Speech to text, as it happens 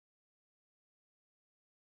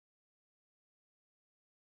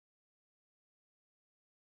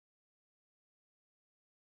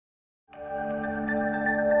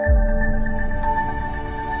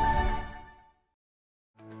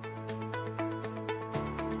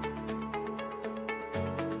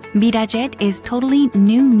MitaJet is totally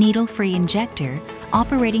new needle-free injector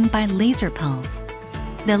operating by laser pulse.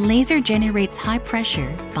 The laser generates high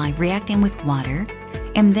pressure by reacting with water,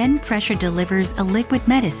 and then pressure delivers a liquid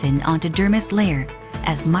medicine onto dermis layer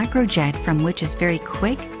as microjet, from which is very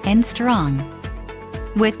quick and strong.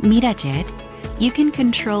 With MitaJet, you can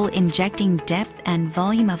control injecting depth and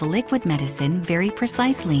volume of a liquid medicine very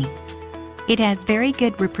precisely. It has very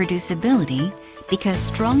good reproducibility because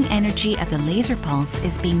strong energy of the laser pulse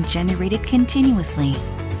is being generated continuously.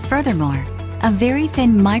 Furthermore, a very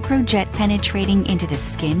thin microjet penetrating into the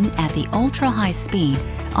skin at the ultra-high speed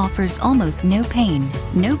offers almost no pain,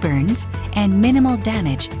 no burns, and minimal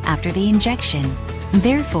damage after the injection.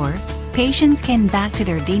 Therefore, patients can back to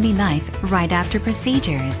their daily life right after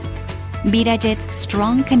procedures. MitaJet's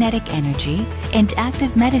strong kinetic energy and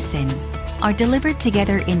active medicine are delivered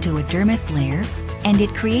together into a dermis layer, and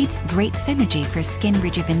it creates great synergy for skin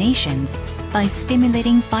rejuvenations by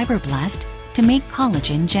stimulating fibroblast to make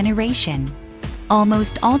collagen generation.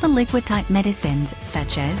 Almost all the liquid-type medicines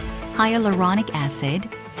such as hyaluronic acid,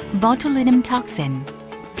 botulinum toxin,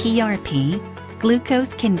 PRP,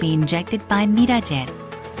 glucose can be injected by MitaJet.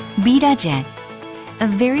 MitaJet, a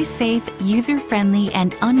very safe, user-friendly,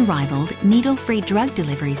 and unrivaled needle-free drug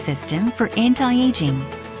delivery system for anti-aging.